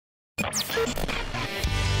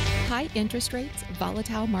High interest rates,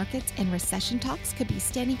 volatile markets, and recession talks could be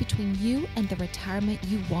standing between you and the retirement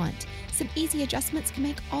you want. Some easy adjustments can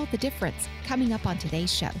make all the difference. Coming up on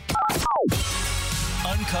today's show.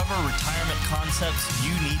 Uncover retirement concepts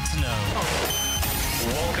you need to know.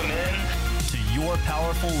 Welcome in to Your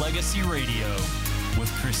Powerful Legacy Radio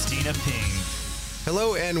with Christina Ping.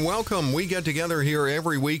 Hello and welcome. We get together here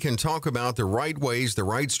every week and talk about the right ways, the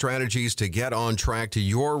right strategies to get on track to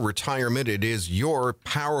your retirement. It is Your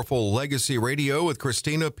Powerful Legacy Radio with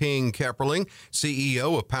Christina Ping Kepperling,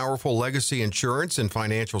 CEO of Powerful Legacy Insurance and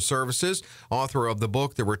Financial Services, author of the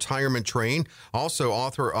book, The Retirement Train, also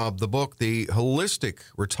author of the book, The Holistic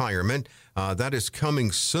Retirement. That is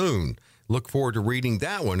coming soon. Look forward to reading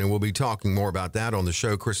that one, and we'll be talking more about that on the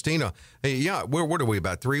show. Christina, what are we,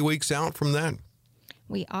 about 3 weeks out from that?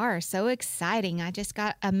 We are. So exciting. I just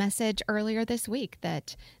got a message earlier this week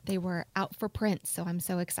that they were out for print, so I'm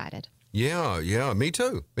so excited. Yeah, me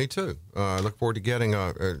too. I look forward to getting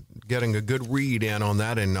a good read in on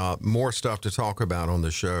that and more stuff to talk about on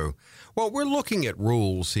the show. Well, we're looking at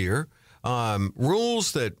rules here.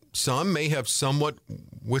 Rules that some may have somewhat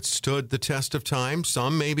withstood the test of time.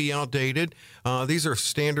 Some may be outdated. These are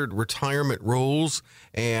standard retirement rules,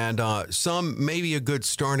 and some may be a good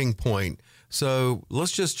starting point. So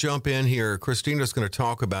let's just jump in here. Christina's going to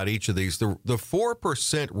talk about each of these. The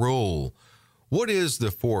 4% rule. What is the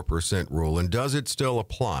 4% rule, and does it still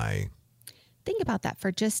apply? Think about that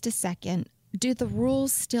for just a second. Do the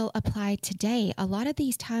rules still apply today? A lot of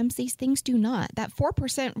these times, these things do not. That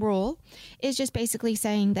 4% rule is just basically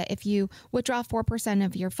saying that if you withdraw 4%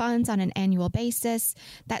 of your funds on an annual basis,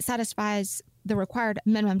 that satisfies the required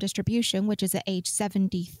minimum distribution, which is at age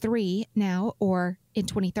 73 now, or in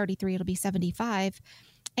 2033, it'll be 75.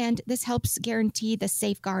 And this helps guarantee the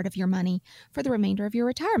safeguard of your money for the remainder of your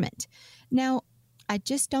retirement. Now, I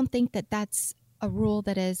just don't think that that's a rule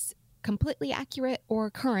that is completely accurate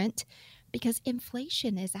or current, because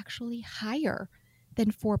inflation is actually higher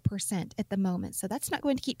than 4% at the moment. So that's not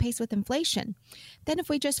going to keep pace with inflation. Then if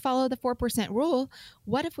we just follow the 4% rule,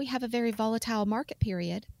 what if we have a very volatile market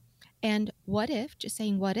period? And what if, just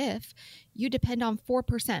saying what if, you depend on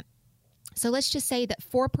 4%? So let's just say that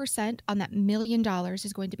 4% on that $1 million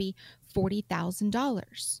is going to be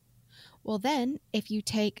 $40,000. Well, then if you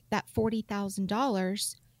take that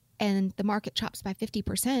 $40,000 and the market chops by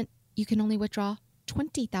 50%, you can only withdraw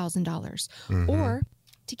 $20,000. Mm-hmm. Or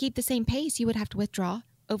to keep the same pace, you would have to withdraw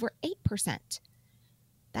over 8%.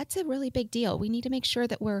 That's a really big deal. We need to make sure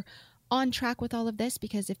that we're on track with all of this,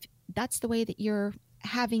 because if that's the way that you're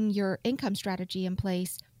having your income strategy in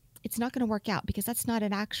place, it's not going to work out, because that's not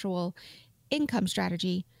an actual income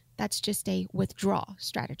strategy. That's just a withdraw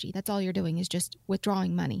strategy. That's all you're doing, is just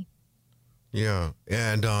withdrawing money. Yeah.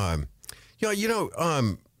 And,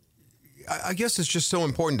 I guess it's just so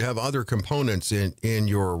important to have other components in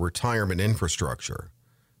your retirement infrastructure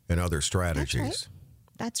and other strategies.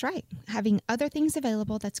 That's right. Having other things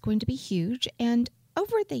available, that's going to be huge. And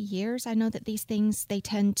over the years, I know that these things, they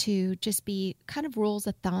tend to just be kind of rules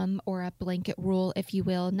of thumb, or a blanket rule, if you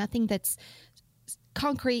will. Nothing that's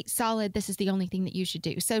concrete, solid, this is the only thing that you should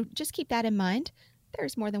do. So just keep that in mind.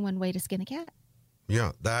 There's more than one way to skin a cat.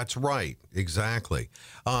 Yeah, that's right. Exactly.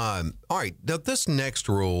 All right. Now, this next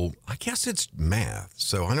rule, I guess it's math,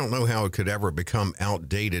 so I don't know how it could ever become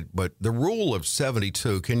outdated, but the rule of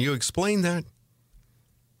 72, can you explain that?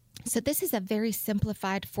 So this is a very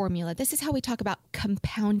simplified formula. This is how we talk about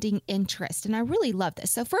compounding interest, and I really love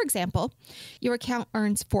this. So for example, your account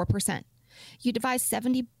earns 4%. You divide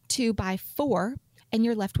 72 by 4, and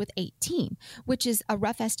you're left with 18, which is a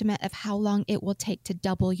rough estimate of how long it will take to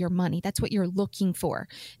double your money. That's what you're looking for,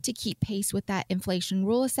 to keep pace with that inflation.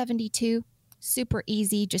 Rule of 72, super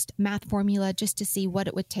easy, just math formula, just to see what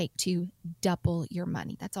it would take to double your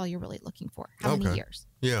money. That's all you're really looking for. How many years?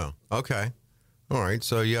 Yeah. Okay. All right.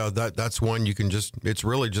 So yeah, that's one you can just, it's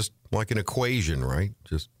really just like an equation, right?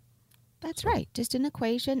 That's right. Just an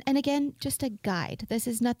equation. And again, just a guide. This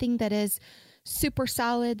is nothing that is super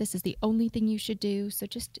solid. This is the only thing you should do. So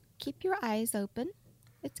just keep your eyes open.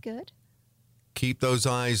 It's good. Keep those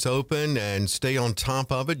eyes open and stay on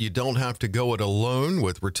top of it. You don't have to go it alone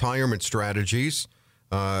with retirement strategies.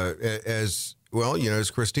 As well,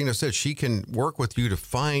 as Christina said, she can work with you to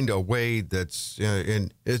find a way that's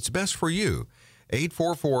it's best for you.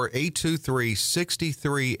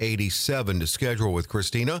 844-823-6387 to schedule with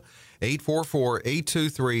Christina.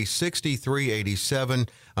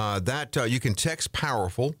 844-823-6387. You can text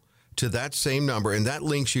POWERFUL to that same number, and that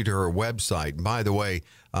links you to her website. And by the way,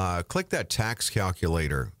 click that tax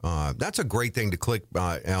calculator. That's a great thing to click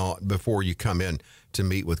before you come in to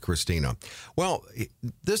meet with Christina. Well,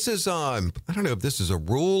 this is, I don't know if this is a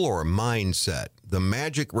rule or a mindset, the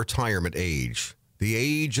magic retirement age, the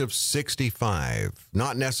age of 65,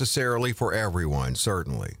 not necessarily for everyone,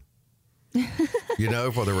 certainly.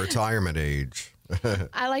 For the retirement age.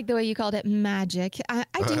 I like the way you called it magic. I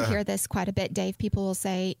do hear this quite a bit, Dave. People will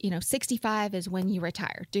say, 65 is when you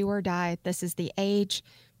retire, do or die. This is the age.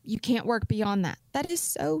 You can't work beyond that. That is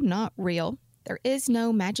so not real. There is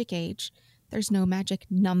no magic age. There's no magic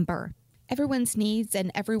number. Everyone's needs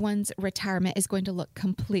and everyone's retirement is going to look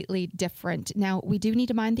completely different. Now, we do need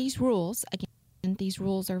to mind these rules. Again, these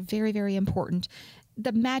rules are very, very important.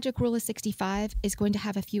 The magic rule of 65 is going to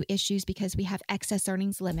have a few issues because we have excess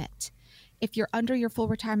earnings limit. If you're under your full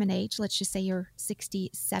retirement age, let's just say you're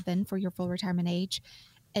 67 for your full retirement age.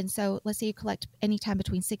 And so let's say you collect anytime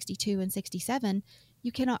between 62 and 67,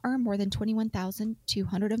 you cannot earn more than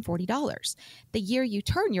 $21,240. The year you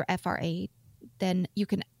turn your FRA, then you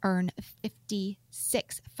can earn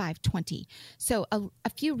 $56,520. So a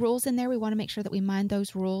few rules in there. We want to make sure that we mind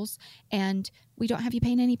those rules and we don't have you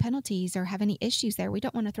paying any penalties or have any issues there. We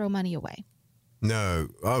don't want to throw money away. No.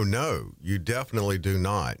 Oh, no, you definitely do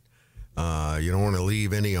not. You don't want to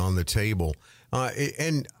leave any on the table.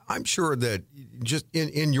 And I'm sure that just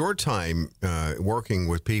in your time working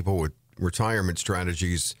with people with retirement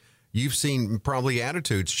strategies, you've seen probably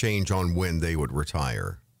attitudes change on when they would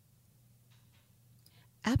retire.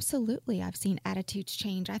 Absolutely. I've seen attitudes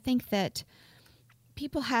change. I think that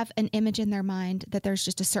people have an image in their mind that there's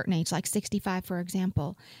just a certain age, like 65, for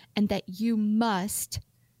example, and that you must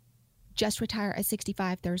just retire at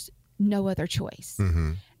 65. There's no other choice.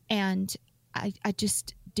 Mm-hmm. And I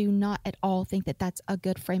just do not at all think that that's a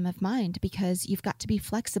good frame of mind because you've got to be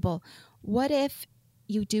flexible. What if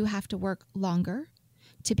you do have to work longer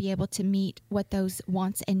to be able to meet what those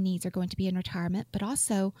wants and needs are going to be in retirement, but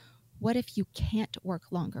also what if you can't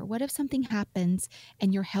work longer? What if something happens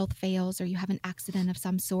and your health fails or you have an accident of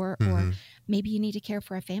some sort, or maybe you need to care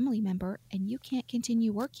for a family member and you can't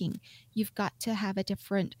continue working? You've got to have a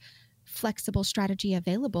different flexible strategy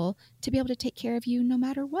available to be able to take care of you no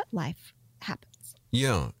matter what life happens.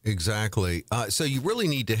 Yeah, exactly. So you really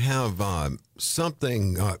need to have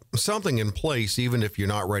something in place, even if you're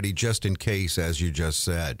not ready, just in case, as you just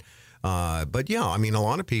said. But yeah, I mean, a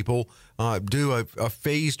lot of people do a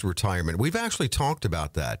phased retirement. We've actually talked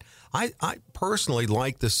about that. I personally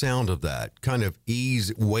like the sound of that, kind of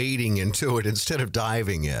wading into it instead of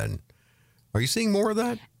diving in. Are you seeing more of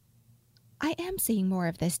that? I am seeing more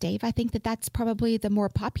of this, Dave. I think that that's probably the more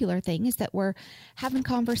popular thing, is that we're having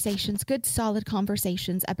conversations, good, solid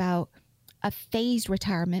conversations about a phased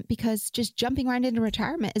retirement, because just jumping right into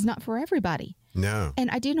retirement is not for everybody. No. And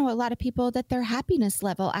I do know a lot of people that their happiness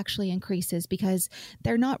level actually increases because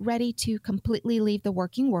they're not ready to completely leave the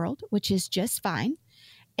working world, which is just fine.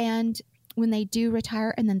 And when they do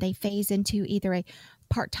retire and then they phase into either a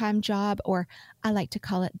part-time job, or I like to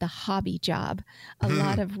call it the hobby job. A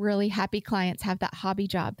lot of really happy clients have that hobby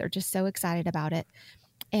job. They're just so excited about it.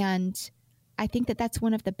 And I think that that's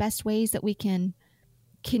one of the best ways that we can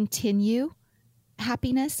continue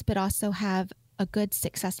happiness, but also have a good,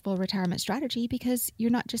 successful retirement strategy, because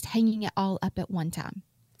you're not just hanging it all up at one time.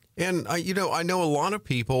 And, I know a lot of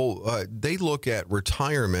people, they look at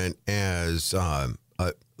retirement as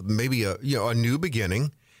maybe a new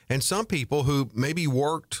beginning. And some people who maybe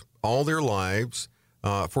worked all their lives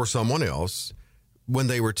for someone else, when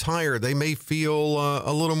they retire, they may feel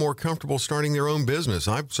a little more comfortable starting their own business.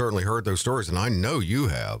 I've certainly heard those stories, and I know you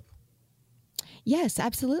have. Yes,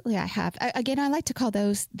 absolutely. I have. Again, I like to call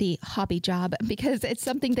those the hobby job, because it's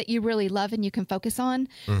something that you really love and you can focus on,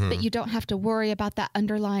 but you don't have to worry about that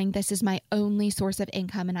underlying, this is my only source of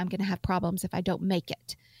income and I'm going to have problems if I don't make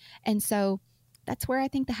it. And so that's where I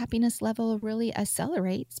think the happiness level really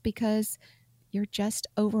accelerates, because you're just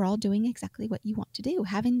overall doing exactly what you want to do,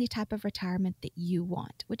 having the type of retirement that you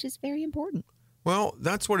want, which is very important. Well,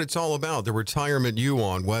 that's what it's all about, the retirement you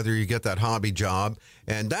want, whether you get that hobby job.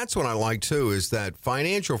 And that's what I like, too, is that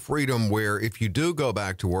financial freedom where if you do go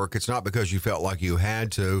back to work, it's not because you felt like you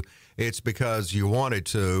had to. It's because you wanted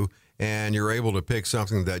to, and you're able to pick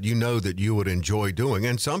something that you know that you would enjoy doing.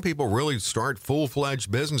 And some people really start full-fledged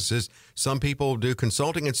businesses. Some people do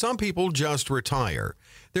consulting, and some people just retire.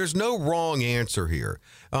 There's no wrong answer here.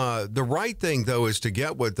 The right thing, though, is to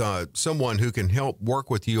get with someone who can help work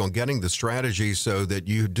with you on getting the strategy so that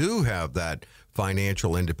you do have that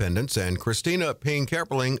financial independence. And Christina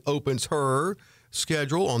Ping-Kepperling opens her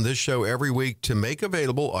schedule on this show every week to make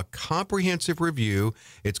available a comprehensive review.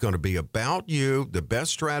 It's going to be about you, the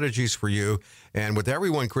best strategies for you. And with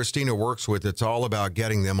everyone Christina works with, it's all about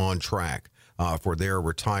getting them on track for their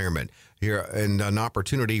retirement. Here, and an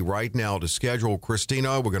opportunity right now to schedule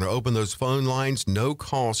Christina. We're going to open those phone lines. No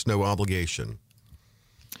cost, no obligation.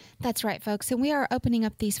 That's right, folks. And we are opening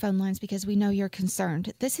up these phone lines because we know you're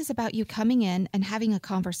concerned. This is about you coming in and having a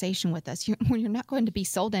conversation with us. You're not going to be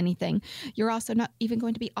sold anything. You're also not even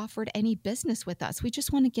going to be offered any business with us. We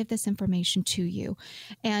just want to give this information to you.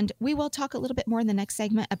 And we will talk a little bit more in the next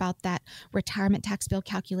segment about that retirement tax bill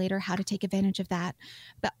calculator, how to take advantage of that.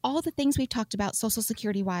 But all the things we've talked about Social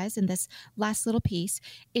Security wise in this last little piece,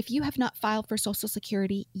 if you have not filed for Social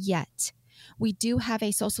Security yet, we do have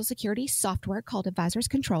a Social Security software called Advisors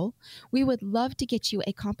Control. We would love to get you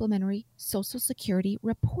a complimentary Social Security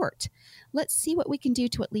report. Let's see what we can do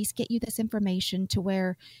to at least get you this information to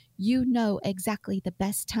where you know exactly the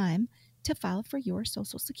best time to file for your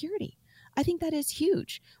Social Security. I think that is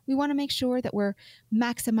huge. We want to make sure that we're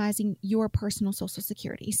maximizing your personal Social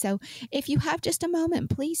Security. So if you have just a moment,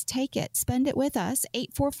 please take it. Spend it with us.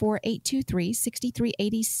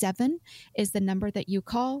 844-823-6387 is the number that you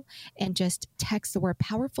call, and just text the word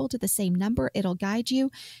powerful to the same number. It'll guide you.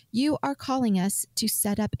 You are calling us to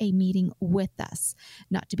set up a meeting with us,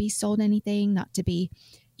 not to be sold anything, not to be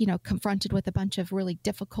confronted with a bunch of really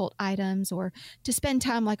difficult items or to spend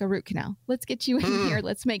time like a root canal. Let's get you in here.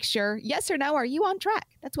 Let's make sure, yes or no, are you on track?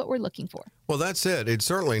 That's what we're looking for. Well, that's it. It's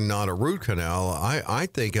certainly not a root canal. I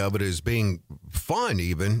think of it as being fun,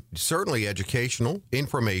 even, certainly educational,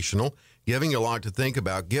 informational, giving you a lot to think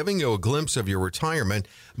about, giving you a glimpse of your retirement,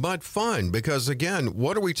 but fun because, again,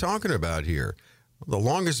 what are we talking about here? The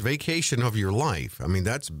longest vacation of your life. I mean,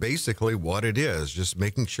 that's basically what it is, just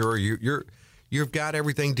making sure you've got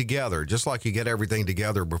everything together, just like you get everything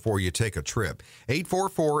together before you take a trip.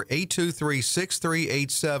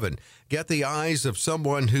 844-823-6387. Get the eyes of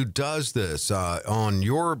someone who does this on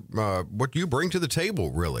your what you bring to the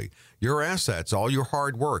table, really. Your assets, all your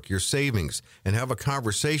hard work, your savings, and have a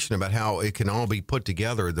conversation about how it can all be put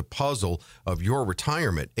together, the puzzle of your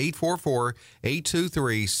retirement.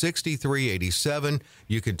 844-823-6387.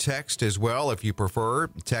 You can text as well if you prefer.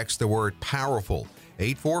 Text the word powerful.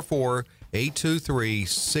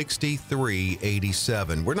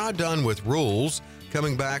 844-823-6387. We're not done with rules.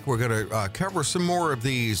 Coming back, we're going to cover some more of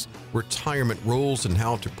these retirement rules and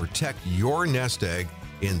how to protect your nest egg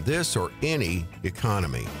in this or any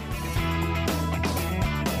economy.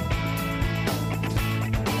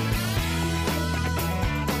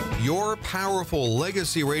 Your Powerful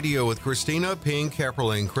Legacy Radio with Christina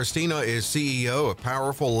Pink-Kepperling. Christina is CEO of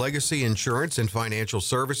Powerful Legacy Insurance and Financial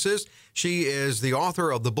Services. She is the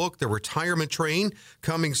author of the book, The Retirement Train,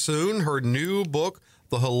 coming soon. Her new book,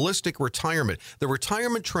 The Holistic Retirement. The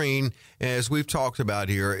Retirement Train, as we've talked about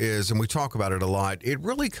here, is, and we talk about it a lot, it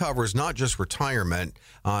really covers not just retirement.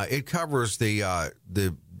 It covers the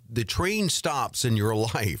train stops in your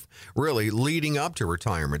life, really, leading up to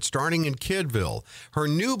retirement, starting in Kidville. Her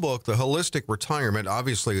new book, The Holistic Retirement,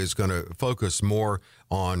 obviously is going to focus more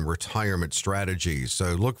on retirement strategies.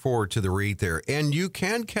 So look forward to the read there. And you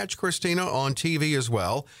can catch Christina on TV as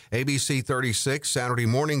well. ABC 36, Saturday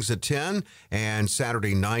mornings at 10 and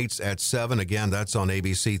Saturday nights at 7. Again, that's on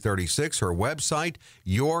ABC 36. Her website,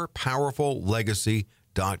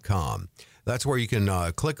 yourpowerfullegacy.com. That's where you can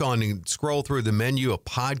click on and scroll through the menu of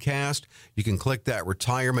podcast. You can click that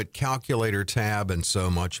retirement calculator tab and so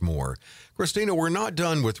much more. Christina, we're not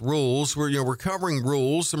done with rules. We're covering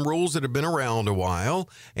rules, some rules that have been around a while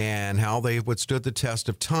and how they've withstood the test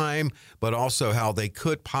of time, but also how they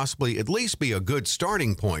could possibly at least be a good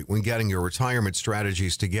starting point when getting your retirement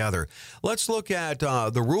strategies together. Let's look at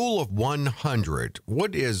the rule of 100.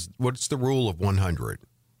 What's the rule of 100?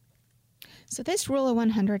 So this rule of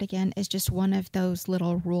 100, again, is just one of those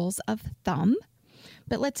little rules of thumb,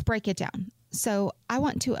 but let's break it down. So I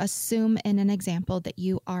want to assume in an example that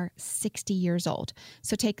you are 60 years old.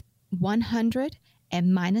 So take 100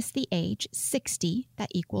 and minus the age, 60, that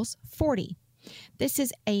equals 40. This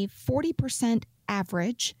is a 40%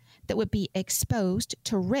 average that would be exposed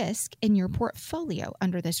to risk in your portfolio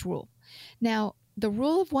under this rule. Now, the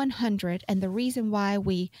rule of 100 and the reason why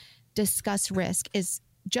we discuss risk is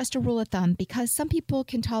just a rule of thumb because some people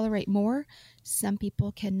can tolerate more, some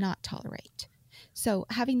people cannot tolerate. So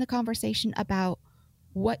having the conversation about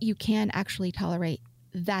what you can actually tolerate,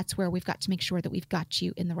 that's where we've got to make sure that we've got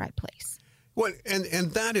you in the right place. Well,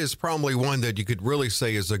 and that is probably one that you could really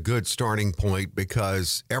say is a good starting point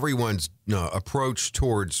because everyone's approach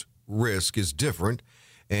towards risk is different.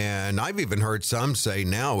 And I've even heard some say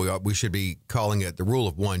now we should be calling it the rule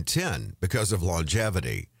of 110 because of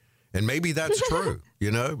longevity. And maybe that's true.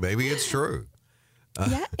 Maybe it's true.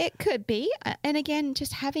 Yeah, it could be. And again,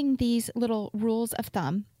 just having these little rules of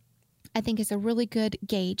thumb, I think is a really good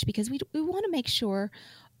gauge because we want to make sure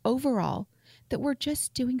overall that we're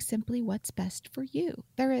just doing simply what's best for you.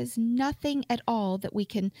 There is nothing at all that we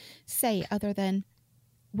can say other than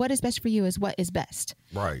what is best for you is what is best.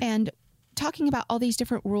 Right. And talking about all these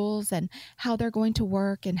different rules and how they're going to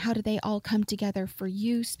work and how do they all come together for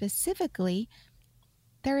you specifically,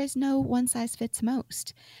 there is no one size fits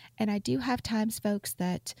most. And I do have times, folks,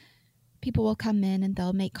 that people will come in and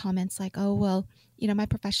they'll make comments like, oh, well, my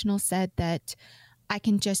professional said that I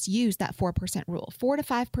can just use that 4% rule, 4 to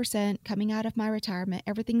 5% coming out of my retirement.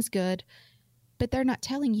 Everything's good. But they're not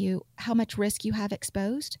telling you how much risk you have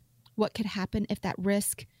exposed, what could happen if that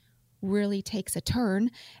risk really takes a turn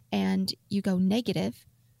and you go negative.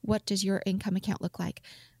 What does your income account look like?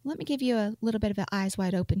 Let me give you a little bit of an eyes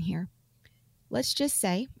wide open here. Let's just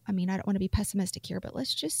say, I don't want to be pessimistic here, but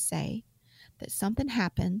let's just say that something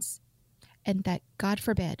happens and that, God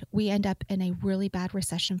forbid, we end up in a really bad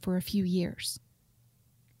recession for a few years.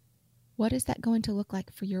 What is that going to look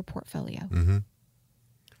like for your portfolio? Mm-hmm.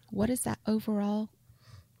 What is that overall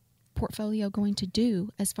portfolio going to do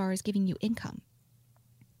as far as giving you income?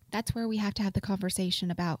 That's where we have to have the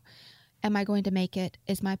conversation about, am I going to make it?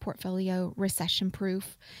 Is my portfolio recession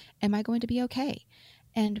proof? Am I going to be okay?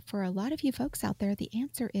 And for a lot of you folks out there, the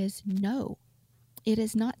answer is no. It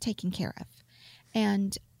is not taken care of.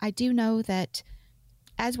 And I do know that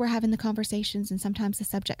as we're having the conversations and sometimes the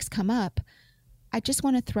subjects come up, I just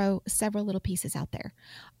want to throw several little pieces out there.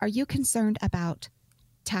 Are you concerned about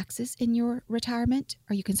taxes in your retirement?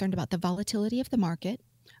 Are you concerned about the volatility of the market?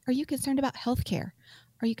 Are you concerned about healthcare?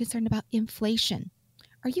 Are you concerned about inflation?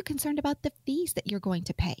 Are you concerned about the fees that you're going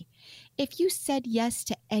to pay? If you said yes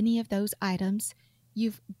to any of those items,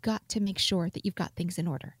 you've got to make sure that you've got things in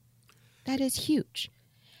order. That is huge.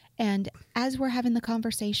 And as we're having the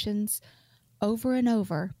conversations over and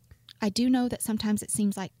over, I do know that sometimes it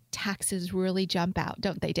seems like taxes really jump out,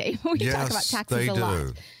 don't they, Dave? We talk about taxes a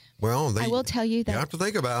lot. Well, I will tell you that you have to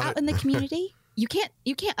think about out in the community, you can't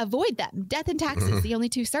avoid them. Death and taxes, the only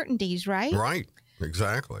two certainties, right? Right.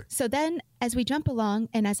 Exactly. So then as we jump along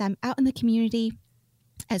and as I'm out in the community,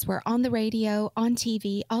 as we're on the radio, on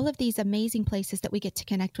TV, all of these amazing places that we get to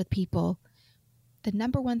connect with people, the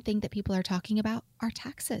number one thing that people are talking about are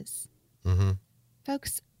taxes. Mm-hmm.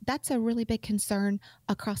 Folks, that's a really big concern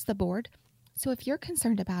across the board. So if you're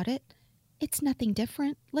concerned about it, it's nothing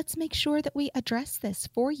different. Let's make sure that we address this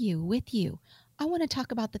for you, with you. I want to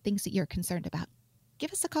talk about the things that you're concerned about.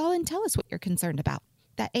 Give us a call and tell us what you're concerned about.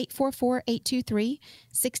 That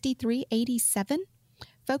 844-823-6387.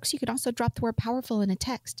 Folks, you can also drop the word powerful in a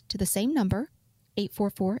text to the same number,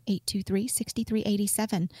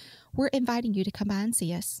 844-823-6387. We're inviting you to come by and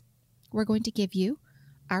see us. We're going to give you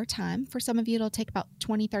our time. For some of you, it'll take about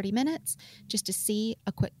 20, 30 minutes just to see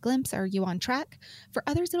a quick glimpse. Are you on track? For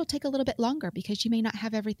others, it'll take a little bit longer because you may not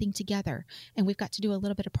have everything together and we've got to do a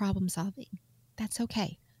little bit of problem solving. That's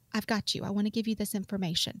okay. I've got you. I want to give you this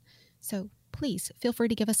information. So please feel free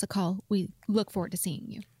to give us a call. We look forward to seeing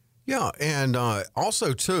you. Yeah, and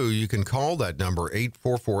also, too, you can call that number,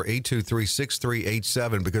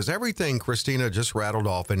 844-823-6387, because everything Christina just rattled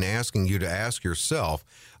off and asking you to ask yourself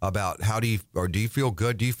about do you feel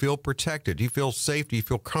good? Do you feel protected? Do you feel safe? Do you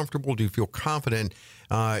feel comfortable? Do you feel confident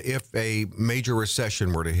if a major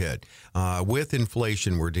recession were to hit, with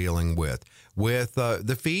inflation we're dealing with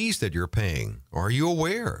the fees that you're paying? Are you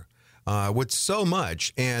aware? With so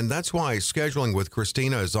much, and that's why scheduling with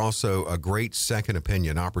Christina is also a great second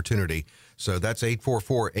opinion opportunity. So that's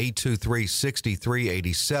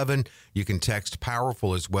 844-823-6387. You can text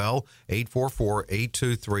POWERFUL as well,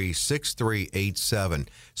 844-823-6387.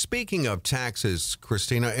 Speaking of taxes,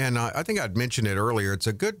 Christina, and I think I'd mentioned it earlier, it's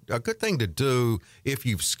a good thing to do if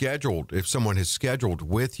someone has scheduled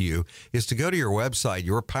with you, is to go to your website,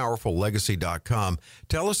 yourpowerfullegacy.com.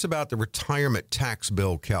 Tell us about the retirement tax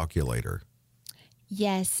bill calculator.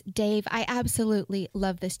 Yes, Dave, I absolutely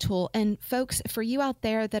love this tool. And folks, for you out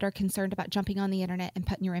there that are concerned about jumping on the internet and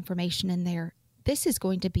putting your information in there, this is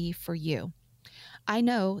going to be for you. I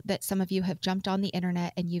know that some of you have jumped on the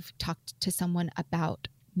internet and you've talked to someone about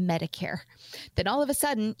Medicare. Then all of a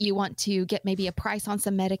sudden you want to get maybe a price on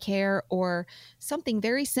some Medicare or something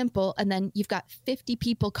very simple. And then you've got 50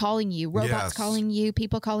 people calling you, robots calling you,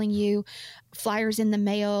 people calling you, flyers in the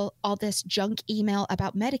mail, all this junk email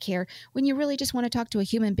about Medicare when you really just want to talk to a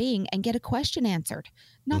human being and get a question answered.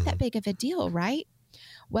 Not that big of a deal, right?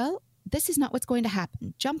 Well, this is not what's going to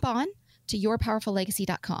happen. Jump on, to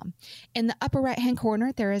yourpowerfullegacy.com. In the upper right-hand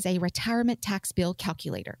corner, there is a retirement tax bill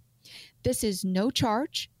calculator. This is no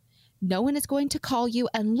charge. No one is going to call you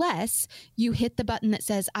unless you hit the button that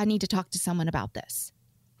says, I need to talk to someone about this.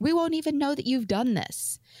 We won't even know that you've done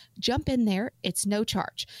this. Jump in there. It's no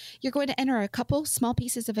charge. You're going to enter a couple small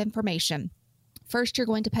pieces of information. First, you're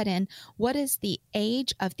going to put in what is the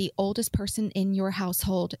age of the oldest person in your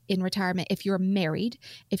household in retirement. If you're married,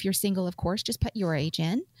 if you're single, of course, just put your age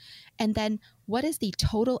in. And then what is the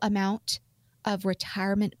total amount of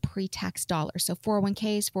retirement pre-tax dollars? So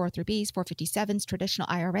 401ks, 403bs, 457s, traditional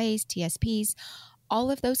IRAs, TSPs,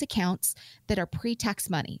 all of those accounts that are pre-tax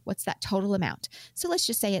money. What's that total amount? So let's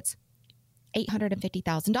just say it's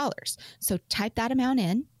 $850,000. So type that amount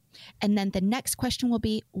in. And then the next question will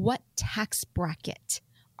be, what tax bracket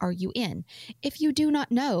are you in? If you do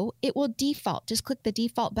not know, it will default. Just click the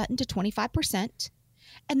default button to 25%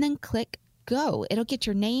 and then click go. It'll get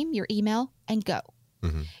your name, your email, and go.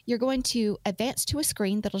 Mm-hmm. You're going to advance to a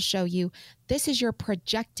screen that'll show you this is your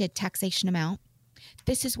projected taxation amount.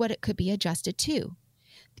 This is what it could be adjusted to.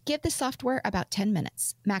 Give the software about 10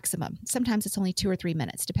 minutes maximum. Sometimes it's only 2 or 3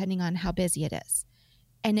 minutes, depending on how busy it is.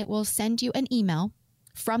 And it will send you an email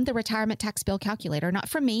from the retirement tax bill calculator, not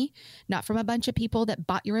from me, not from a bunch of people that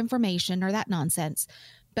bought your information or that nonsense,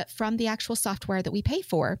 but from the actual software that we pay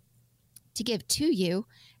for to give to you.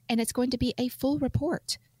 And it's going to be a full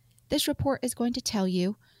report. This report is going to tell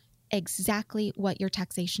you exactly what your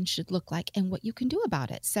taxation should look like and what you can do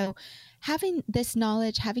about it. So having this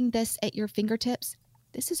knowledge, having this at your fingertips,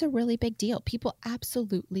 this is a really big deal. People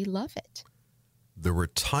absolutely love it. The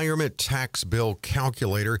retirement tax bill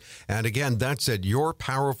calculator. And again, that's at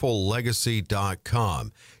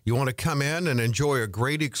yourpowerfullegacy.com. You want to come in and enjoy a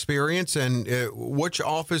great experience. And which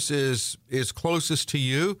office is closest to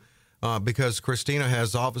you? Because Christina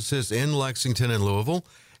has offices in Lexington and Louisville.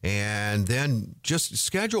 And then just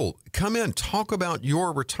schedule, come in, talk about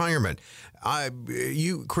your retirement.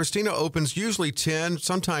 Christina opens usually 10,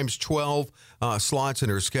 sometimes 12 slots in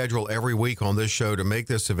her schedule every week on this show to make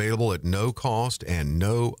this available at no cost and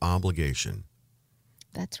no obligation.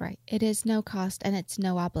 That's right. It is no cost and it's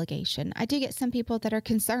no obligation. I do get some people that are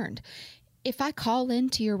concerned. If I call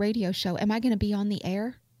into your radio show, am I going to be on the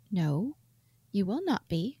air? No. You will not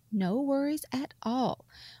be. No worries at all.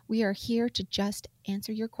 We are here to just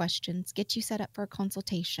answer your questions, get you set up for a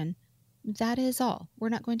consultation. That is all. We're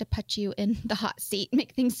not going to put you in the hot seat,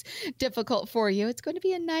 make things difficult for you. It's going to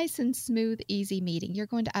be a nice and smooth, easy meeting. You're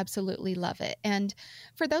going to absolutely love it. And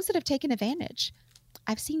for those that have taken advantage,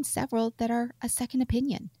 I've seen several that are a second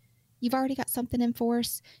opinion. You've already got something in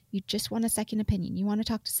force. You just want a second opinion. You want to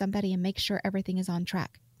talk to somebody and make sure everything is on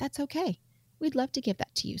track. That's okay. We'd love to give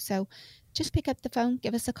that to you. So just pick up the phone,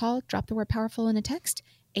 give us a call, drop the word powerful in a text,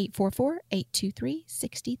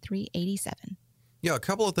 844-823-6387. Yeah, a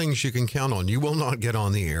couple of things you can count on. You will not get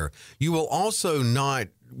on the air. You will also not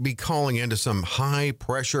be calling into some high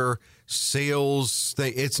pressure sales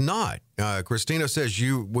thing. It's not. Christina says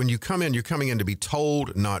when you come in, you're coming in to be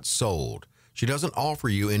told, not sold. She doesn't offer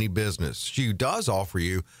you any business. She does offer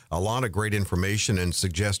you a lot of great information and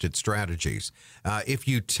suggested strategies. If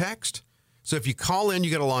you text, so if you call in, you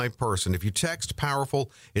get a live person. If you text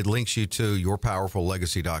Powerful, it links you to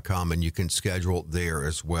yourpowerfullegacy.com, and you can schedule there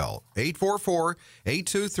as well.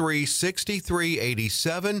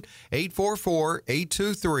 844-823-6387,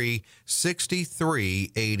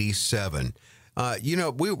 844-823-6387.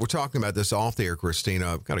 We were talking about this off the air,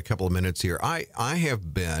 Christina. I've got a couple of minutes here. I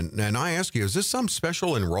have been, and I ask you, is this some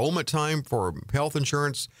special enrollment time for health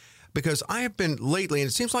insurance? Because I have been lately, and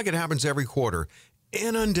it seems like it happens every quarter,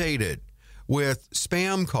 inundated with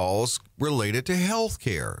spam calls related to health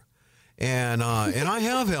care. And I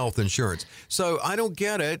have health insurance, so I don't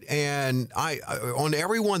get it. And I on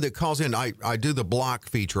everyone that calls in, I do the block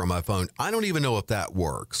feature on my phone. I don't even know if that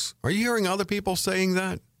works. Are you hearing other people saying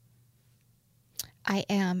that? I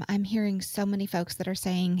am. I'm hearing so many folks that are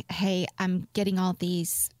saying, hey, I'm getting all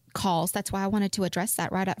these calls. That's why I wanted to address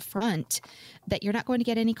that right up front, that you're not going to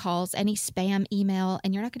get any calls, any spam email,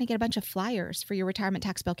 and you're not going to get a bunch of flyers for your retirement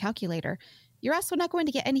tax bill calculator. You're also not going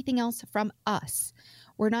to get anything else from us.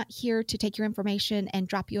 We're not here to take your information and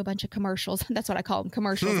drop you a bunch of commercials. That's what I call them,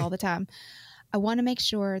 commercials all the time. I want to make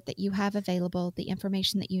sure that you have available the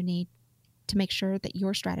information that you need to make sure that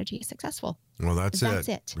your strategy is successful. Well, that's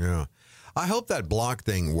it. Yeah. I hope that block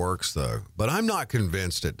thing works, though, but I'm not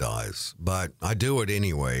convinced it does. But I do it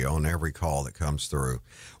anyway on every call that comes through.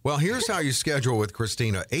 Well, here's how you schedule with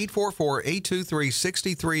Christina.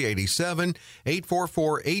 844-823-6387,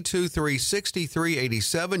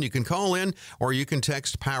 844-823-6387. You can call in or you can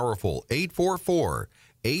text Powerful, 844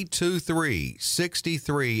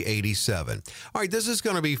 823-6387. All right, this is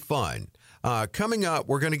going to be fun. Coming up,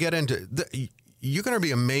 we're going to get into you're going to be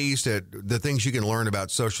amazed at the things you can learn about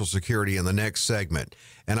Social Security in the next segment.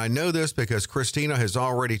 And I know this because Christina has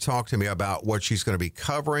already talked to me about what she's going to be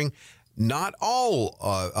covering. Not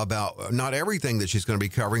everything that she's going to be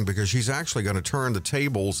covering, because she's actually going to turn the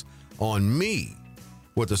tables on me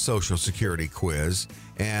with the Social Security quiz.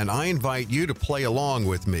 And I invite you to play along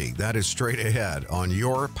with me. That is straight ahead on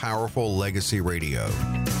Your Powerful Legacy Radio.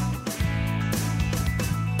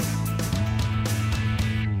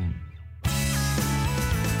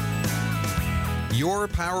 Your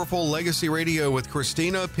Powerful Legacy Radio with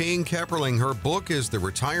Christina Ping Kepperling. Her book is The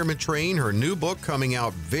Retirement Train. Her new book coming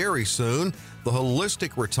out very soon, The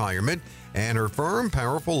Holistic Retirement, and her firm,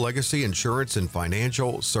 Powerful Legacy Insurance and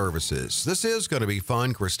Financial Services. This is going to be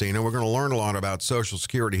fun, Christina. We're going to learn a lot about Social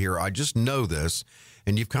Security here. I just know this,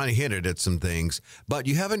 and you've kind of hinted at some things, but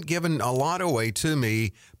you haven't given a lot away to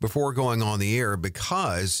me before going on the air,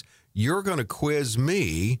 because you're going to quiz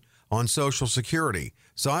me on Social Security.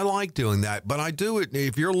 So I like doing that, but I do it.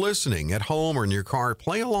 If you're listening at home or in your car,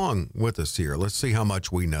 play along with us here. Let's see how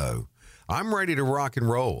much we know. I'm ready to rock and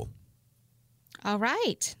roll. All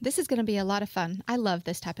right. This is going to be a lot of fun. I love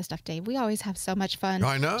this type of stuff, Dave. We always have so much fun.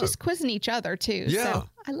 I know. Just quizzing each other, too. Yeah. So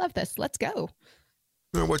I love this. Let's go.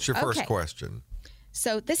 Well, what's your first question?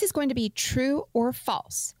 So this is going to be true or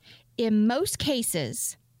false. In most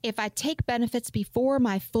cases, if I take benefits before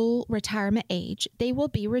my full retirement age, they will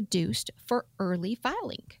be reduced for early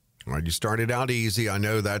filing. All right, you started out easy. I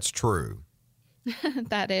know that's true.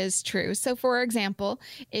 That is true. So, for example,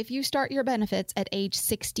 if you start your benefits at age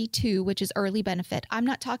 62, which is early benefit, I'm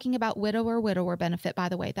not talking about widower benefit, by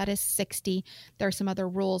the way. That is 60. There are some other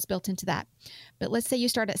rules built into that. But let's say you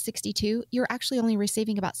start at 62, you're actually only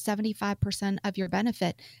receiving about 75% of your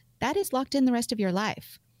benefit. That is locked in the rest of your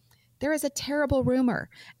life. There is a terrible rumor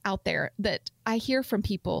out there that I hear from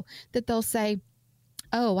people that they'll say,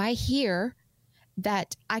 oh, I hear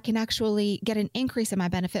that I can actually get an increase in my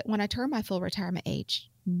benefit when I turn my full retirement age.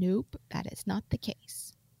 Nope, that is not the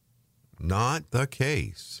case. Not the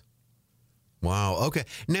case. Wow. Okay.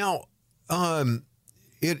 Now,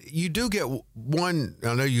 you do get one.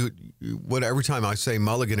 I know every time I say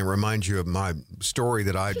mulligan, it reminds you of my story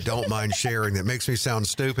that I don't mind sharing that makes me sound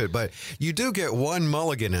stupid, but you do get one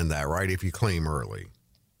mulligan in that, right? If you claim early.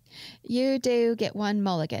 You do get one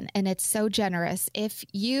mulligan, and it's so generous. If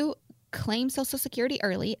you claim Social Security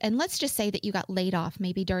early, and let's just say that you got laid off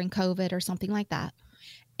maybe during COVID or something like that,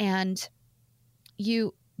 and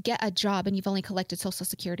you get a job and you've only collected Social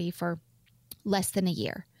Security for less than a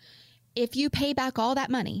year. If you pay back all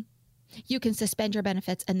that money, you can suspend your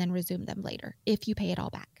benefits and then resume them later if you pay it all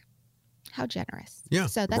back. How generous. Yeah,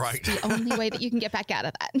 so that's right. the only way that you can get back out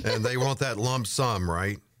of that. And they want that lump sum,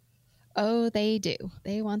 right? Oh, they do.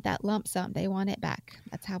 They want that lump sum. They want it back.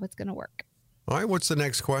 That's how it's going to work. All right. What's the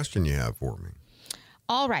next question you have for me?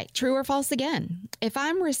 All right. True or false again? If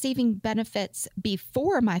I'm receiving benefits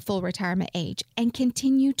before my full retirement age and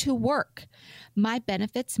continue to work, my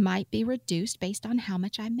benefits might be reduced based on how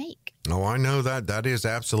much I make. Oh, I know that. That is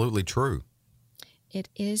absolutely true. It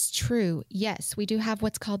is true. Yes, we do have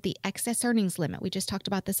what's called the excess earnings limit. We just talked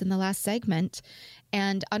about this in the last segment.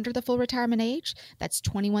 And under the full retirement age, that's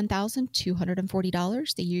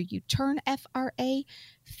 $21,240. The year you turn FRA,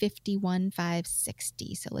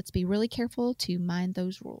 $51,560. So let's be really careful to mind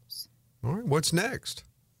those rules. All right. What's next?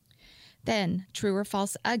 Then, true or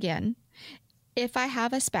false again, if I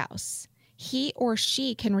have a spouse, he or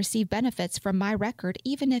she can receive benefits from my record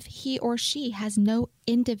even if he or she has no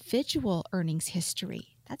individual earnings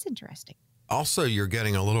history. That's interesting. Also, you're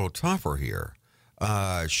getting a little tougher here.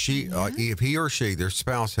 If he or she, their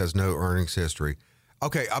spouse, has no earnings history.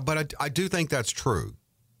 Okay, but I do think that's true.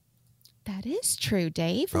 That is true,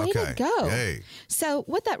 Dave. Way to go. Hey. So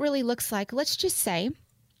what that really looks like, let's just say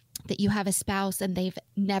that you have a spouse and they've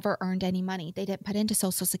never earned any money. They didn't put into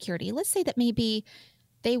Social Security. Let's say that maybe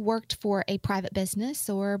they worked for a private business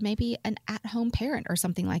or maybe an at-home parent or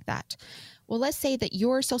something like that. Well, let's say that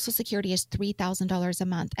your Social Security is $3,000 a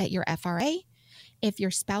month at your FRA. If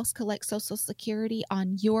your spouse collects Social Security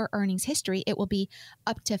on your earnings history, it will be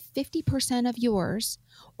up to 50% of yours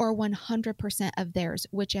or 100% of theirs,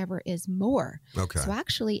 whichever is more. Okay. So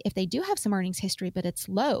actually, if they do have some earnings history, but it's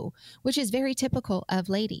low, which is very typical of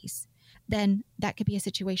ladies, then that could be a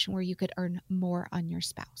situation where you could earn more on your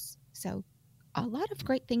spouse. So a lot of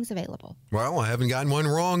great things available. Well, I haven't gotten one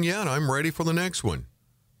wrong yet. I'm ready for the next one.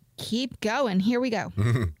 Keep going. Here we go.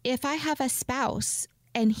 If I have a spouse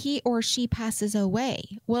and he or she passes away,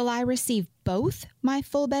 will I receive both my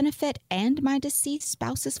full benefit and my deceased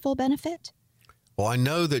spouse's full benefit? Well, I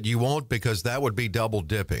know that you won't because that would be double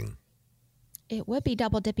dipping. It would be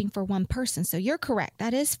double dipping for one person. So you're correct.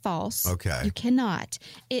 That is false. Okay. You cannot.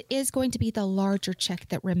 It is going to be the larger check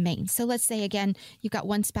that remains. So let's say, again, you've got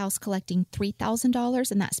one spouse collecting $3,000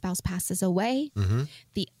 and that spouse passes away. Mm-hmm.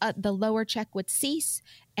 The lower check would cease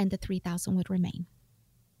and the $3,000 would remain.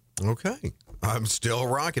 Okay. I'm still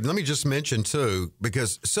rocking. Let me just mention, too,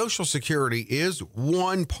 because Social Security is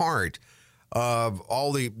one part of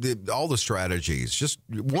all the strategies. Just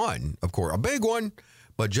one, of course, a big one.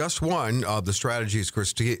 But just one of the strategies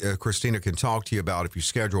Christina can talk to you about if you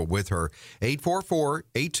schedule with her,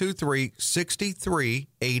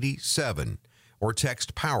 844-823-6387, or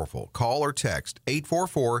text POWERFUL. Call or text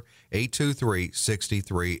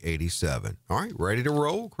 844-823-6387. All right, ready to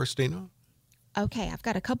roll, Christina? Okay, I've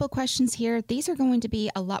got a couple questions here. These are going to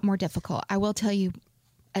be a lot more difficult. I will tell you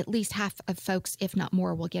at least half of folks, if not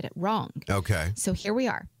more, will get it wrong. Okay. So here we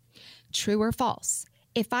are. True or false?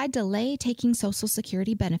 If I delay taking Social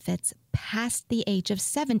Security benefits past the age of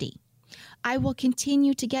 70, I will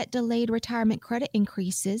continue to get delayed retirement credit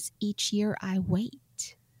increases each year I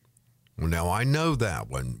wait. Well, now I know that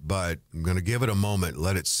one, but I'm going to give it a moment,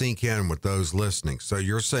 let it sink in with those listening. So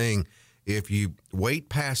you're saying if you wait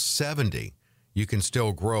past 70, you can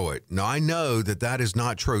still grow it. Now, I know that is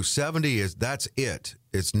not true. 70 that's it.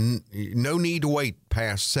 It's no need to wait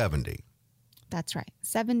past 70. That's right.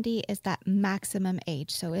 70 is that maximum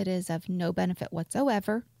age. So it is of no benefit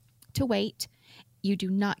whatsoever to wait. You do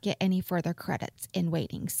not get any further credits in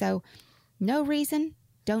waiting. So no reason,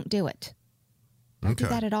 don't do it. Don't do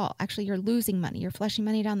that at all. Actually, you're losing money. You're flushing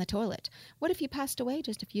money down the toilet. What if you passed away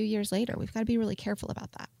just a few years later? We've got to be really careful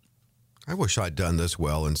about that. I wish I'd done this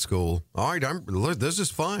well in school. All right, this is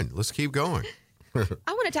fun. Let's keep going. I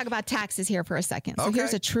want to talk about taxes here for a second. So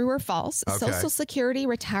here's a true or false. Okay. Social Security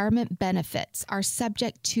retirement benefits are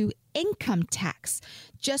subject to income tax,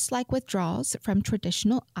 just like withdrawals from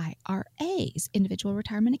traditional IRAs, individual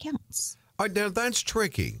retirement accounts. Now, that's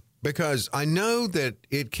tricky because I know that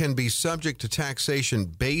it can be subject to taxation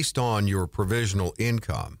based on your provisional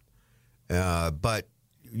income. But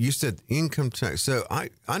you said income tax. So I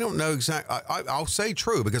don't know exactly. I'll say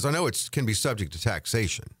true because I know it can be subject to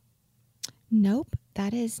taxation. Nope,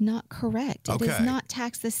 that is not correct. It is not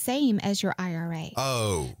taxed the same as your IRA.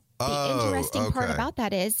 The interesting part about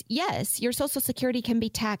that is, yes, your Social Security can be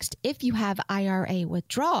taxed if you have IRA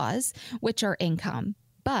withdrawals, which are income,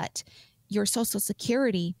 but your Social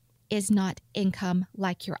Security is not income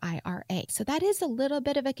like your IRA. So that is a little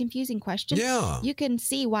bit of a confusing question. Yeah. You can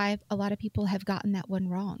see why a lot of people have gotten that one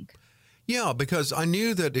wrong. Yeah, because I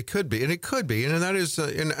knew that it could be, and that is,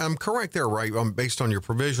 and I'm correct there, right, based on your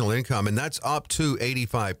provisional income, and that's up to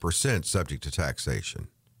 85% subject to taxation.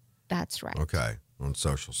 That's right. Okay, on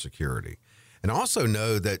Social Security. And also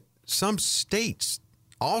know that some states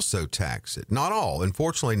also tax it. Not all,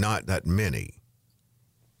 unfortunately, not that many.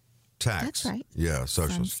 Tax. That's right. Yeah,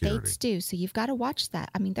 Social Security. Some states do, so you've got to watch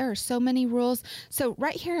that. I mean, there are so many rules. So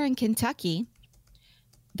right here in Kentucky,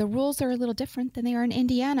 the rules are a little different than they are in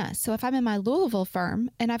Indiana. So if I'm in my Louisville firm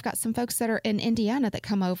and I've got some folks that are in Indiana that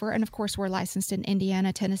come over, and of course we're licensed in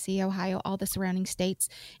Indiana, Tennessee, Ohio, all the surrounding states,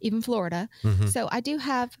 even Florida. Mm-hmm. So I do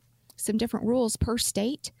have some different rules per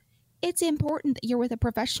state. It's important that you're with a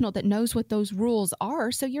professional that knows what those rules are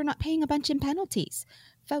so you're not paying a bunch in penalties.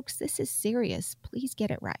 Folks, this is serious. Please get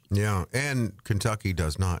it right. Yeah, and Kentucky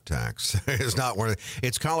does not tax. It's not one.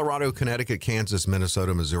 It's Colorado, Connecticut, Kansas,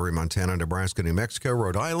 Minnesota, Missouri, Montana, Nebraska, New Mexico,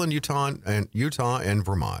 Rhode Island, Utah, and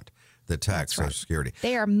Vermont that tax Social Security.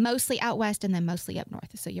 They are mostly out west and then mostly up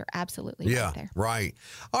north. So you're absolutely right there. Right.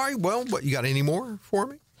 All right. Well, you got any more for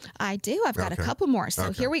me? I do. I've got a couple more.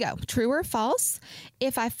 So here we go. True or false?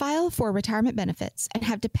 If I file for retirement benefits and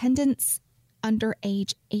have dependents under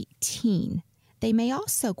age 18, they may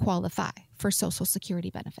also qualify for Social Security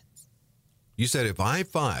benefits. You said if I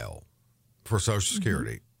file for Social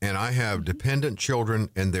Security and I have dependent children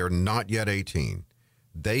and they're not yet 18,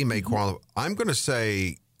 they may qualify. I'm going to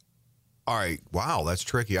say, all right, wow, that's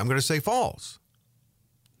tricky. I'm going to say false.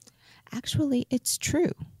 Actually, it's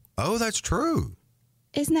true. Oh, that's true.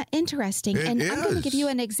 Isn't that interesting? It is. I'm going to give you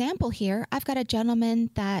an example here. I've got a gentleman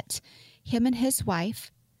that him and his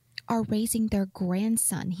wife are raising their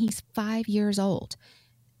grandson. He's 5 years old.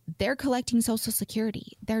 They're collecting Social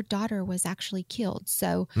Security. Their daughter was actually killed.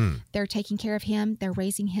 So they're taking care of him. They're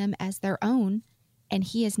raising him as their own. And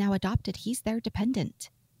he is now adopted. He's their dependent.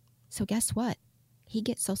 So guess what? He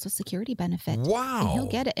gets Social Security benefit. Wow. And he'll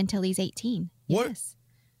get it until he's 18. What? Yes.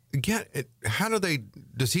 How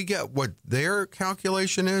does he get what their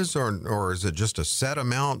calculation is, or is it just a set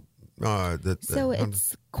amount So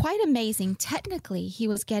it's quite amazing. Technically, he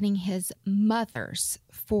was getting his mother's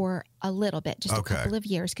for a little bit, just a couple of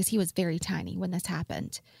years, because he was very tiny when this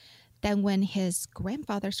happened. Then when his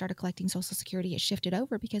grandfather started collecting Social Security, it shifted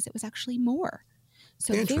over because it was actually more.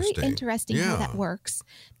 So very interesting how that works.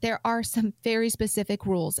 There are some very specific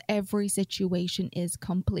rules. Every situation is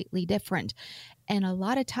completely different. And a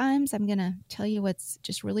lot of times, I'm going to tell you what's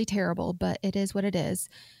just really terrible, but it is what it is.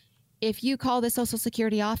 If you call the Social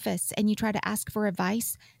Security office and you try to ask for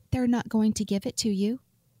advice, they're not going to give it to you.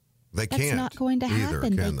 They can't. That's not going to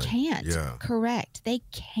happen. They can't. Yeah. Correct. They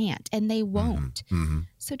can't, and they won't. Mm-hmm.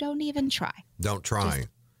 So don't even try. Don't try. Just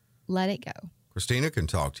let it go. Christina can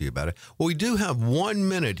talk to you about it. Well, we do have 1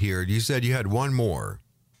 minute here. You said you had one more.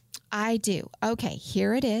 I do. Okay,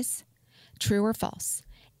 here it is. True or false?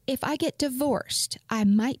 If I get divorced, I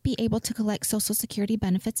might be able to collect Social Security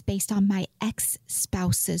benefits based on my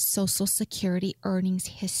ex-spouse's Social Security earnings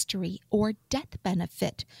history or death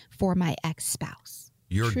benefit for my ex-spouse.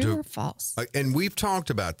 True or false? And we've talked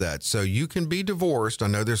about that. So you can be divorced. I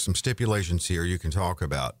know there's some stipulations here you can talk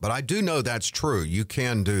about, but I do know that's true. You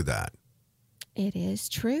can do that. It is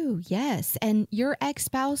true, yes. And your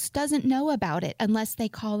ex-spouse doesn't know about it unless they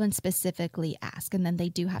call and specifically ask, and then they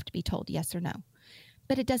do have to be told yes or no.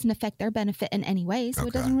 But it doesn't affect their benefit in any way, so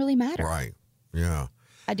it doesn't really matter. Right, yeah.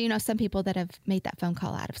 I do know some people that have made that phone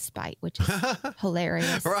call out of spite, which is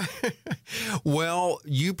hilarious. Right. Well,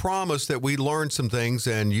 you promised that we learned some things,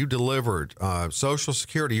 and you delivered. Social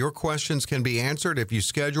Security, your questions can be answered if you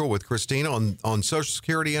schedule with Christina on Social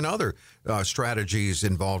Security and other strategies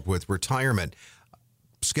involved with retirement.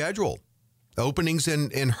 Schedule openings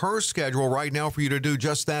in her schedule right now for you to do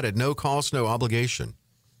just that at no cost, no obligation.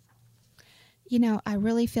 You know, I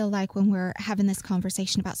really feel like when we're having this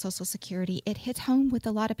conversation about Social Security, it hits home with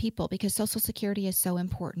a lot of people because Social Security is so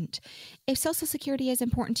important. If Social Security is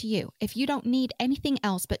important to you, if you don't need anything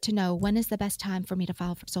else but to know when is the best time for me to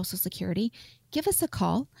file for Social Security, give us a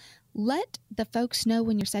call. Let the folks know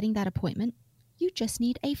when you're setting that appointment. You just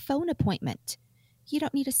need a phone appointment. You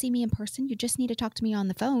don't need to see me in person. You just need to talk to me on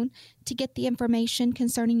the phone to get the information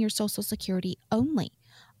concerning your Social Security only.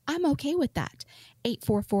 I'm okay with that.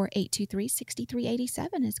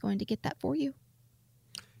 844-823-6387 is going to get that for you.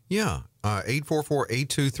 Yeah,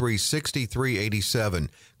 844-823-6387.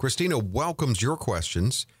 Christina welcomes your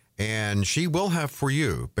questions, and she will have for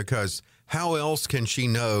you, because how else can she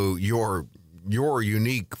know your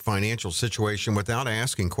unique financial situation without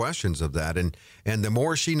asking questions of that? And the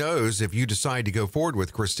more she knows, if you decide to go forward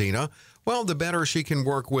with Christina, well, the better she can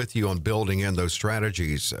work with you on building in those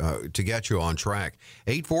strategies to get you on track.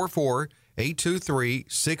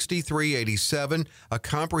 844-823-6387, a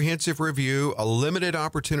comprehensive review, a limited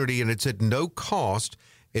opportunity, and it's at no cost.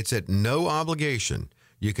 It's at no obligation.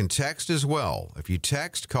 You can text as well. If you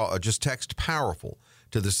text, just text POWERFUL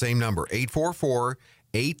to the same number,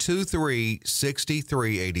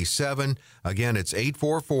 844-823-6387. Again, it's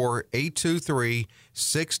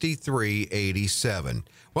 844-823-6387.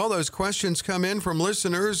 Well, those questions come in from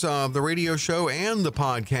listeners of the radio show and the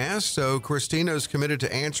podcast, so Christina is committed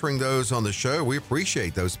to answering those on the show. We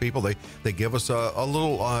appreciate those people. They give us a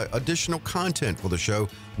little additional content for the show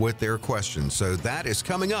with their questions. So that is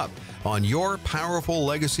coming up on Your Powerful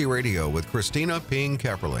Legacy Radio with Christina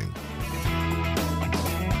Ping-Kepperling.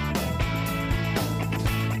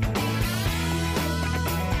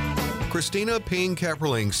 Christina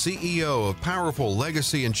Ping-Kepperling, CEO of Powerful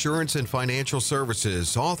Legacy Insurance and Financial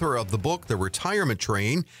Services, author of the book, The Retirement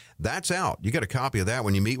Train. That's out. You get a copy of that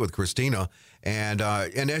when you meet with Christina. And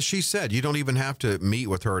as she said, you don't even have to meet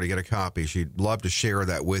with her to get a copy. She'd love to share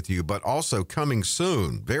that with you. But also coming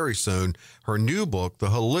soon, very soon, her new book, The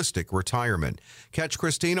Holistic Retirement. Catch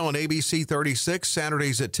Christina on ABC 36,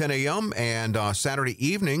 Saturdays at 10 a.m. and Saturday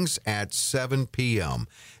evenings at 7 p.m.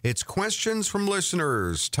 It's questions from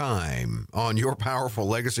listeners time on Your Powerful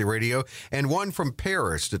Legacy Radio, and one from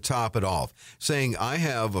Paris to top it off, saying, I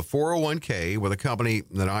have a 401k with a company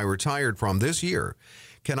that I retired from this year.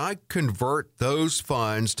 Can I convert those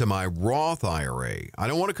funds to my Roth IRA? I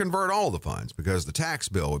don't want to convert all the funds because the tax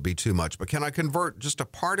bill would be too much, but can I convert just a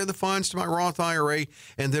part of the funds to my Roth IRA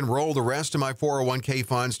and then roll the rest of my 401k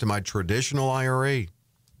funds to my traditional IRA?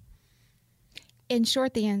 In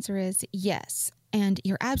short, the answer is yes. And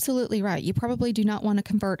you're absolutely right. You probably do not want to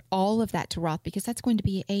convert all of that to Roth because that's going to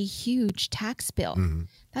be a huge tax bill. Mm-hmm.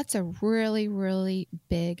 That's a really, really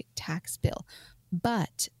big tax bill.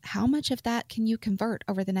 But how much of that can you convert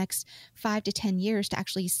over the next 5 to 10 years to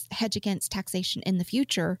actually hedge against taxation in the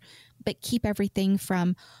future, but keep everything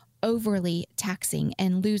from overly taxing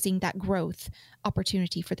and losing that growth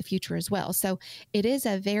opportunity for the future as well? So it is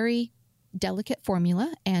a very delicate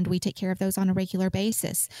formula, and we take care of those on a regular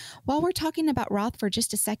basis. While we're talking about Roth for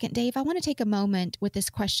just a second, Dave, I want to take a moment with this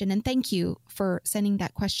question, and thank you for sending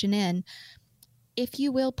that question in. If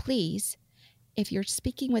you will, please, if you're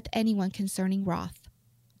speaking with anyone concerning Roth,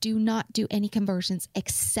 do not do any conversions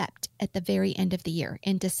except at the very end of the year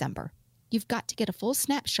in December. You've got to get a full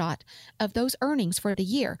snapshot of those earnings for the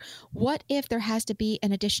year. What if there has to be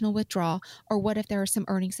an additional withdrawal, or what if there are some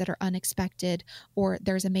earnings that are unexpected, or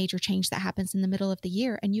there's a major change that happens in the middle of the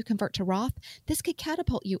year and you convert to Roth? This could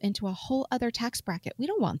catapult you into a whole other tax bracket. We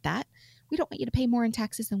don't want that. We don't want you to pay more in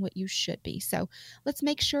taxes than what you should be. So let's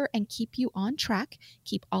make sure and keep you on track.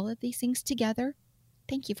 Keep all of these things together.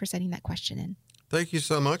 Thank you for sending that question in. Thank you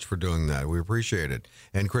so much for doing that. We appreciate it.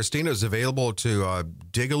 And Christina's available to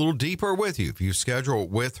dig a little deeper with you if you schedule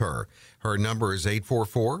with her. Her number is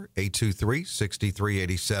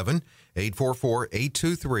 844-823-6387,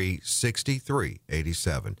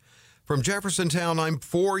 844-823-6387. From Jeffersontown, I'm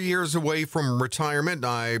 4 years away from retirement.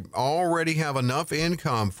 I already have enough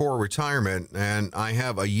income for retirement, and I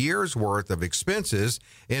have a year's worth of expenses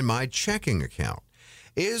in my checking account.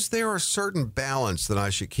 Is there a certain balance that I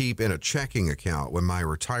should keep in a checking account when my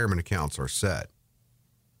retirement accounts are set?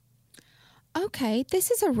 Okay,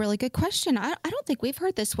 this is a really good question. I don't think we've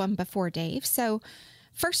heard this one before, Dave. So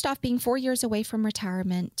first off, being 4 years away from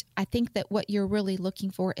retirement, I think that what you're really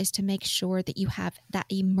looking for is to make sure that you have that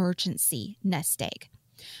emergency nest egg.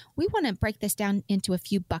 We want to break this down into a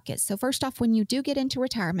few buckets. So first off, when you do get into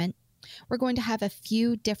retirement, we're going to have a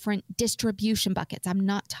few different distribution buckets. I'm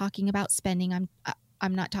not talking about spending.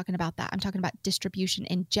 I'm not talking about that. I'm talking about distribution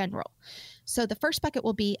in general. So the first bucket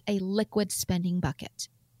will be a liquid spending bucket.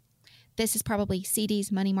 This is probably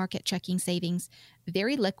CDs, money market, checking, savings,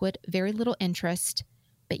 very liquid, very little interest,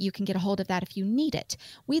 but you can get a hold of that if you need it.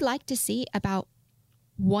 We like to see about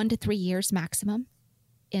 1 to 3 years maximum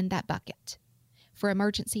in that bucket. For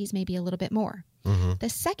emergencies, maybe a little bit more. Mm-hmm. The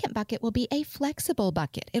second bucket will be a flexible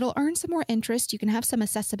bucket. It'll earn some more interest. You can have some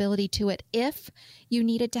accessibility to it if you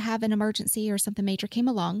needed to have an emergency or something major came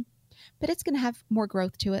along, but it's going to have more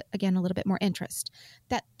growth to it. Again, a little bit more interest.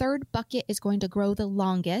 That third bucket is going to grow the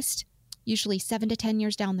longest, usually 7 to 10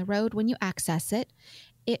 years down the road when you access it.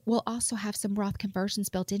 It will also have some Roth conversions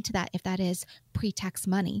built into that if that is pre-tax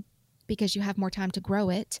money, because you have more time to grow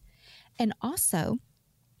it. And also,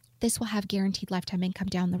 this will have guaranteed lifetime income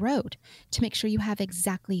down the road to make sure you have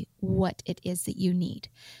exactly what it is that you need.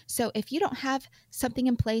 So if you don't have something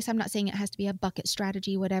in place, I'm not saying it has to be a bucket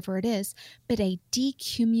strategy, whatever it is, but a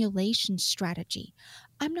decumulation strategy.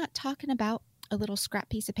 I'm not talking about a little scrap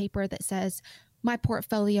piece of paper that says, my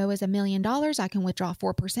portfolio is $1 million. I can withdraw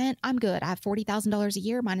 4%. I'm good. I have $40,000 a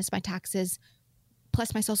year minus my taxes,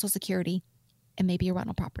 plus my Social Security, and maybe a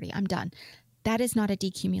rental property. I'm done. That is not a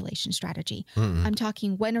decumulation strategy. Mm-hmm. I'm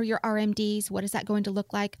talking, when are your RMDs? What is that going to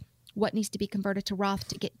look like? What needs to be converted to Roth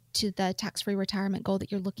to get to the tax-free retirement goal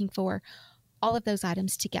that you're looking for? All of those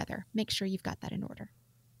items together. Make sure you've got that in order.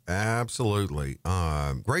 Absolutely.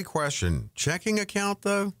 Great question. Checking account,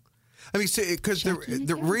 though? I mean, see, because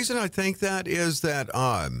the reason I think that is that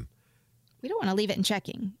we don't want to leave it in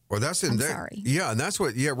checking. Well, that's in there. Sorry. Yeah, and that's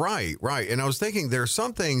what. Yeah, right. And I was thinking there's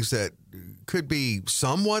some things that could be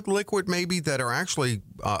somewhat liquid, maybe, that are actually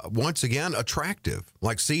once again attractive,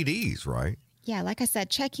 like CDs, right? Yeah, like I said,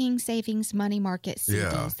 checking, savings, money market,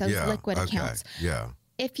 CDs, those liquid accounts. Yeah.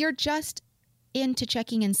 If you're just into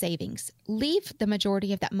checking and savings, leave the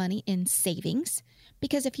majority of that money in savings.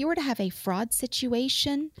 Because if you were to have a fraud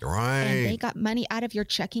situation and they got money out of your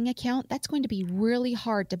checking account, that's going to be really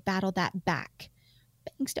hard to battle that back.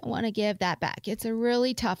 Banks don't want to give that back. It's a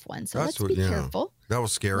really tough one. So let's be careful. That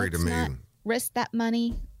was scary to me. Not risk that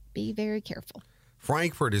money. Be very careful.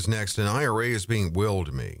 Frankfurt is next. An IRA is being willed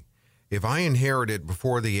to me. If I inherit it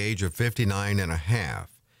before the age of 59 and a half,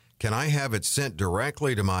 can I have it sent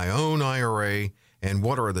directly to my own IRA? And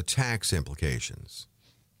what are the tax implications?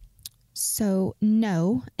 So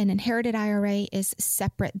no, an inherited IRA is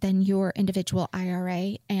separate than your individual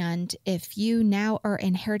IRA. And if you now are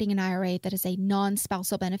inheriting an IRA that is a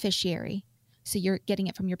non-spousal beneficiary, so you're getting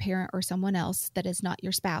it from your parent or someone else that is not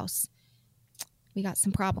your spouse, we got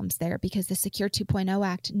some problems there because the Secure 2.0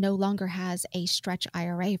 Act no longer has a stretch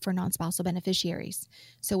IRA for non-spousal beneficiaries.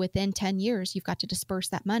 So within 10 years, you've got to disperse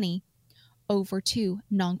that money over to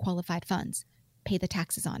non-qualified funds, pay the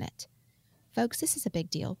taxes on it. Folks, this is a big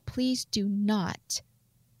deal. Please do not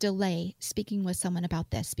delay speaking with someone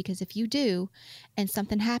about this, because if you do and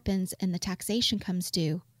something happens and the taxation comes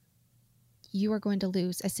due, you are going to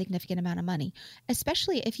lose a significant amount of money,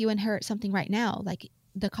 especially if you inherit something right now. Like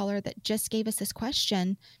the caller that just gave us this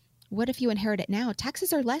question, what if you inherit it now?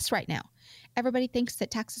 Taxes are less right now. Everybody thinks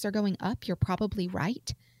that taxes are going up. You're probably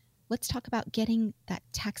right. Let's talk about getting that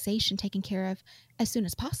taxation taken care of as soon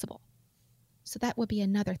as possible. So that would be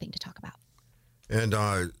another thing to talk about. And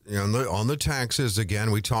on the taxes,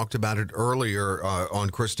 again, we talked about it earlier on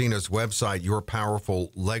Christina's website,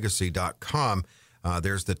 yourpowerfullegacy.com.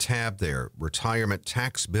 There's the tab there, Retirement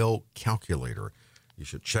Tax Bill Calculator. You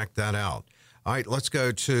should check that out. All right, let's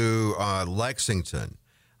go to Lexington.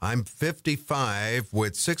 I'm 55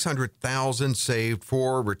 with $600,000 saved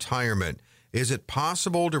for retirement. Is it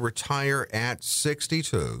possible to retire at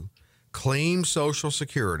 62, claim Social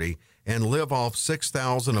Security, and live off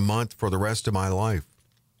 $6,000 a month for the rest of my life?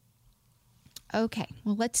 Okay,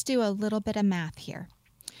 well, let's do a little bit of math here.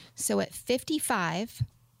 So at 55,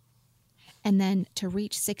 and then to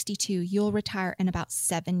reach 62, you'll retire in about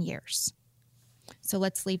 7 years. So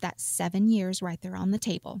let's leave that 7 years right there on the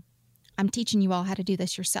table. I'm teaching you all how to do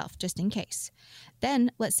this yourself, just in case.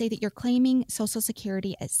 Then let's say that you're claiming Social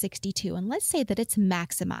Security at 62, and let's say that it's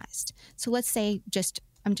maximized. So let's say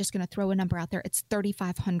I'm just going to throw a number out there. It's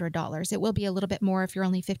 $3,500. It will be a little bit more if you're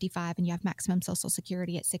only 55 and you have maximum Social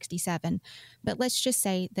Security at 67. But let's just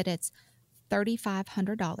say that it's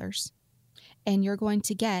 $3,500 and you're going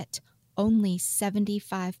to get only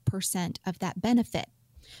 75% of that benefit.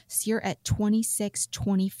 So you're at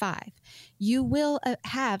 $2,625. You will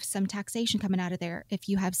have some taxation coming out of there if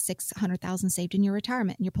you have $600,000 saved in your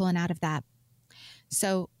retirement and you're pulling out of that.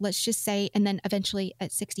 So let's just say, and then eventually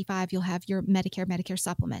at 65, you'll have your Medicare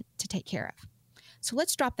supplement to take care of. So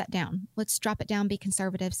let's drop that down. Let's drop it down, be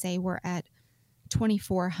conservative. Say we're at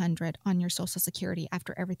 $2,400 on your Social Security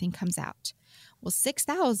after everything comes out. Well,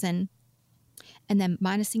 $6,000, and then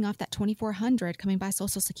minusing off that $2,400 coming by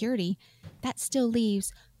Social Security, that still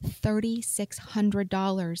leaves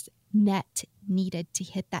 $3,600 net needed to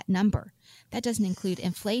hit that number. That doesn't include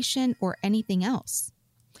inflation or anything else.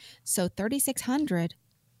 So $3,600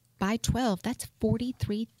 by 12, that's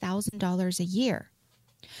 $43,000 a year.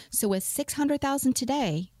 So with $600,000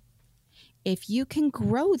 today, if you can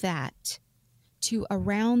grow that to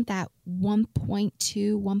around that $1.2,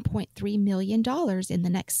 $1.3 million in the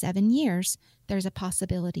next 7 years, there's a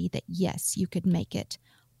possibility that yes, you could make it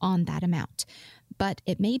on that amount. But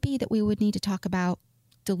it may be that we would need to talk about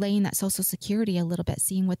delaying that Social Security a little bit,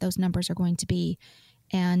 seeing what those numbers are going to be.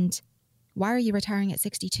 And why are you retiring at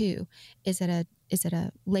 62? Is it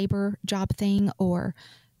a labor job thing? Or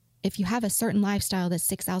if you have a certain lifestyle that's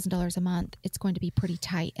 $6,000 a month, it's going to be pretty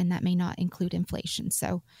tight, and that may not include inflation.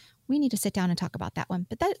 So we need to sit down and talk about that one.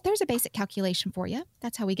 But there's a basic calculation for you.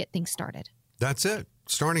 That's how we get things started. That's it.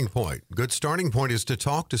 Starting point. Good starting point is to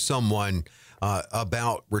talk to someone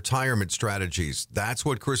about retirement strategies. That's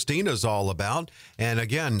what Christina's all about. And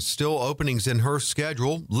again, still openings in her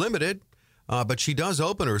schedule, limited. But she does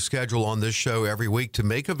open her schedule on this show every week to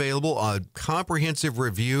make available a comprehensive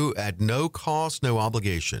review at no cost, no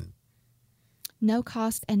obligation. No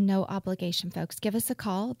cost and no obligation, folks. Give us a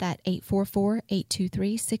call, that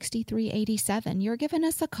 844-823-6387. You're giving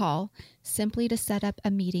us a call simply to set up a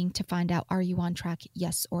meeting to find out, are you on track,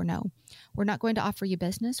 yes or no? We're not going to offer you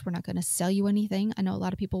business. We're not going to sell you anything. I know a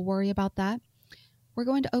lot of people worry about that. We're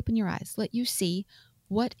going to open your eyes, let you see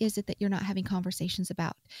what is it that you're not having conversations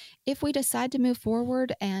about. If we decide to move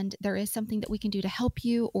forward and there is something that we can do to help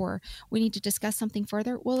you, or we need to discuss something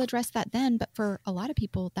further, we'll address that then. But for a lot of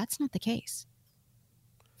people, that's not the case.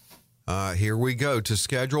 Here we go to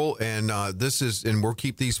schedule. And we'll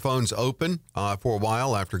keep these phones open for a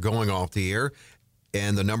while after going off the air.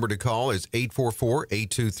 And the number to call is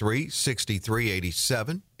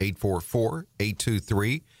 844-823-6387,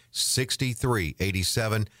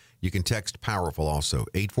 844-823-6387. You can text POWERFUL also,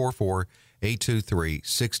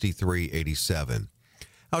 844-823-6387.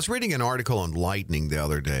 I was reading an article on lightning the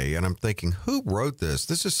other day, and I'm thinking, who wrote this?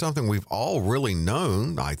 This is something we've all really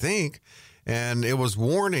known, I think. And it was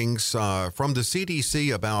warnings from the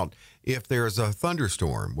CDC about if there's a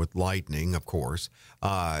thunderstorm with lightning, of course,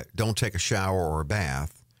 don't take a shower or a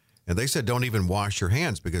bath. And they said don't even wash your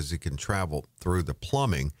hands because it can travel through the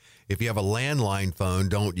plumbing. If you have a landline phone,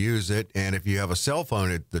 don't use it. And if you have a cell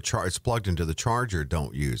phone, it's plugged into the charger,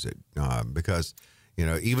 don't use it. Because,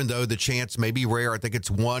 even though the chance may be rare, I think it's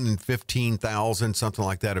 1 in 15,000, something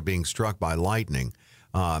like that, of being struck by lightning.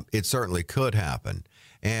 It certainly could happen.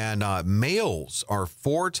 And males are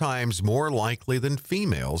 4 times more likely than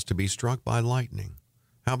females to be struck by lightning.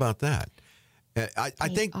 How about that? I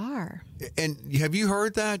think are. And have you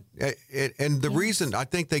heard that? And the reason I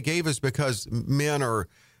think they gave is because men are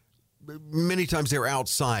many times they're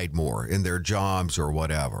outside more in their jobs or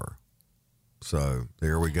whatever. So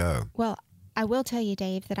there we go. Well, I will tell you,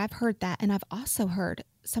 Dave, that I've heard that, and I've also heard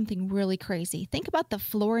something really crazy. Think about the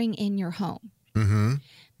flooring in your home. Mm-hmm.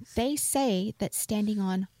 They say that standing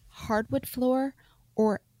on hardwood floor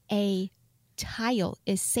or a tile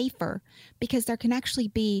is safer because there can actually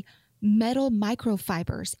be metal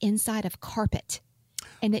microfibers inside of carpet,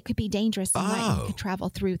 and it could be dangerous and lightning could travel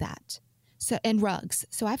through that. So, and rugs.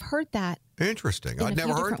 So I've heard that. Interesting. I'd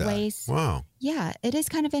never heard that. Ways. Wow. Yeah, it is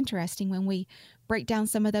kind of interesting when we break down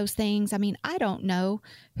some of those things. I mean, I don't know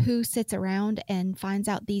who sits around and finds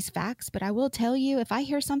out these facts, but I will tell you, if I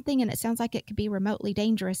hear something and it sounds like it could be remotely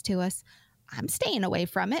dangerous to us, I'm staying away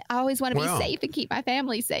from it. I always want to be safe and keep my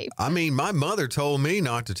family safe. I mean, my mother told me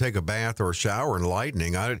not to take a bath or a shower in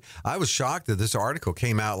lightning. I was shocked that this article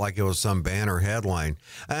came out like it was some banner headline.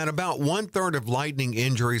 And about 1/3 of lightning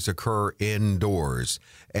injuries occur indoors.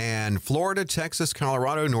 And Florida, Texas,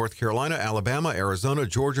 Colorado, North Carolina, Alabama, Arizona,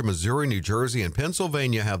 Georgia, Missouri, New Jersey, and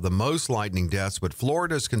Pennsylvania have the most lightning deaths, but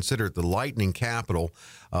Florida is considered the lightning capital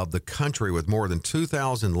of the country with more than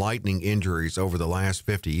 2,000 lightning injuries over the last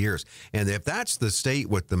 50 years. And if that's the state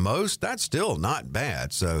with the most, that's still not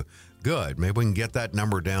bad. So good. Maybe we can get that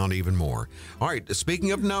number down even more. All right.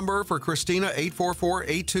 Speaking of number for Christina,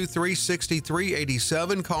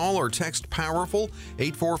 844-823-6387. Call or text POWERFUL,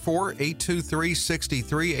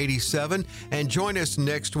 844-823-6387. And join us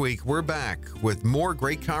next week. We're back with more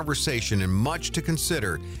great conversation and much to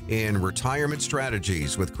consider in retirement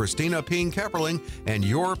strategies with Christina Ping-Kepperling and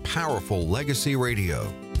your Powerful Legacy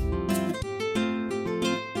Radio.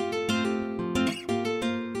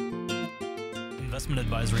 Investment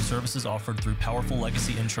advisory services offered through Powerful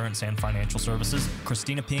Legacy Insurance and Financial Services.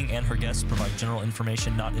 Christina Ping and her guests provide general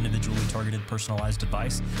information, not individually targeted personalized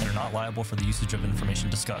advice, and are not liable for the usage of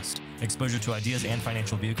information discussed. Exposure to ideas and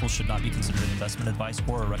financial vehicles should not be considered investment advice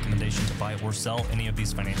or a recommendation to buy or sell any of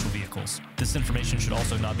these financial vehicles. This information should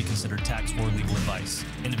also not be considered tax or legal advice.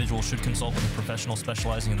 Individuals should consult with a professional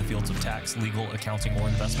specializing in the fields of tax, legal, accounting, or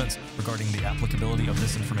investments regarding the applicability of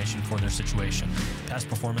this information for their situation. Past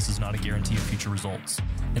performance is not a guarantee of future results.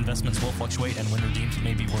 Investments will fluctuate, and when redeemed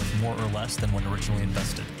may be worth more or less than when originally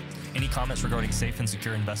invested. Any comments regarding safe and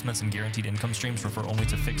secure investments and guaranteed income streams refer only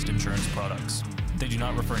to fixed insurance products. They do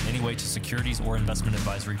not refer in any way to securities or investment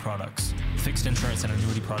advisory products. Fixed insurance and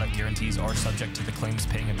annuity product guarantees are subject to the claims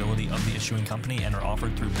paying ability of the issuing company and are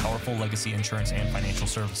offered through Powerful Legacy Insurance and Financial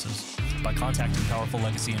Services. By contacting Powerful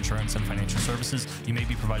Legacy Insurance and Financial Services, you may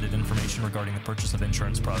be provided information regarding the purchase of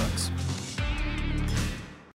insurance products.